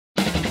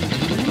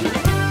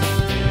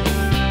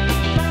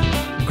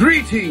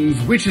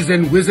Greetings, witches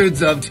and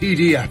wizards of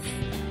TDF.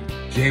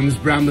 James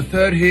Brown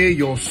III here,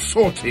 your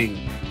sorting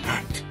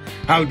hat.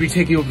 I'll be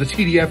taking over the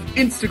TDF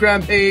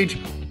Instagram page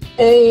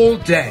all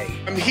day.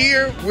 I'm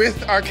here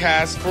with our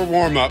cast for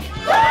warm-up.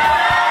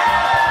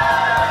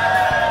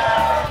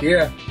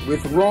 Here,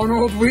 with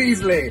Ronald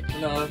Weasley.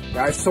 No.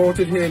 I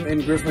sorted him in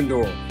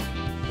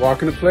Gryffindor.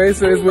 Walking to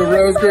places with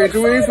Rose Granger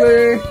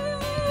Weasley.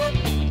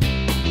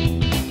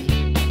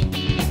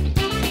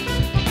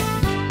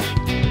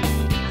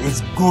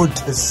 It's good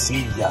to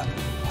see ya.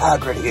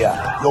 Hagrid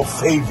here, your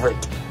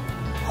favorite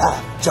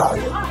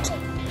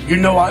half-giant. You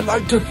know, I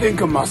like to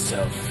think of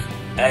myself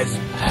as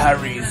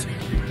Harry's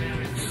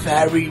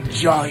fairy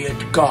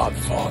giant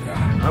godfather.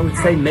 I would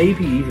say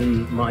maybe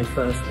even my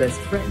first best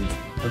friend.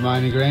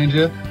 Hermione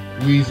Granger,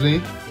 Weasley,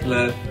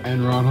 Hello.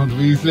 and Ronald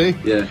Weasley,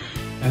 Yeah.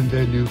 and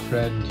their new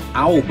friend.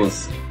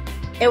 Owlbus.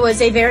 It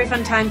was a very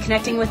fun time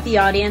connecting with the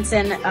audience,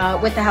 and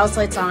with the house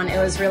lights on, it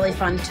was really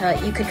fun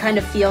you could kind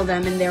of feel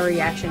them and their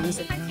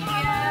reactions.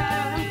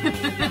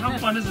 How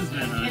fun has this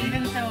been? It's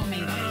been so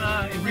amazing.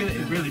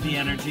 It really, the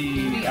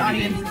energy. The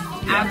audience is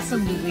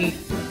absolutely,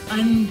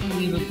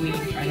 unbelievably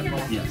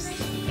incredible. Yes,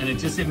 and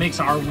it makes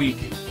our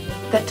week.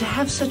 That to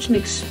have such an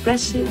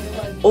expressive,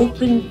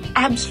 open,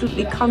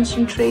 absolutely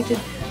concentrated,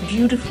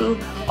 beautiful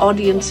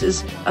audience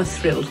is a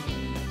thrill.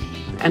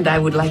 And I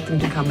would like them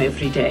to come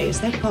every day.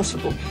 Is that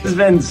possible? It's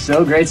been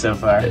so great so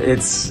far.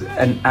 It's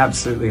an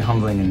absolutely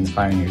humbling and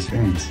inspiring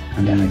experience.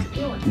 I mean,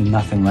 like,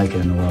 nothing like it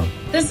in the world.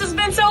 This has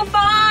been so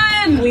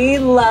fun! We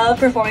love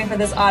performing for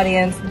this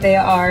audience. They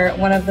are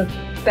one of the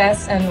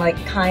best and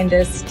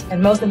kindest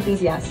and most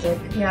enthusiastic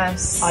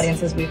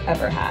audiences we've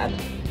ever had.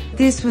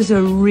 This was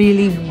a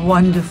really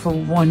wonderful,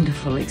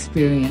 wonderful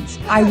experience.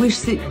 I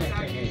wish that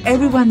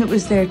everyone that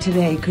was there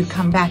today could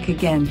come back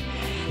again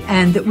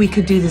and that we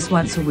could do this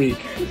once a week.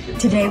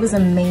 Today was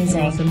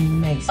amazing. It was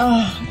amazing.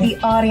 Oh, the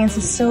audience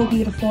is so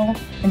beautiful,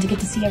 and to get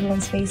to see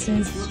everyone's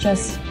faces,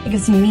 it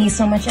gives me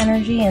so much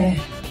energy, and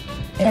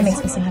that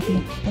makes me so happy.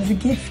 It was a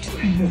gift.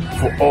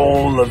 For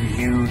all of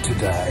you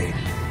today,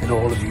 and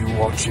all of you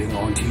watching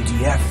on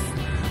TDF,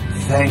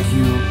 thank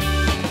you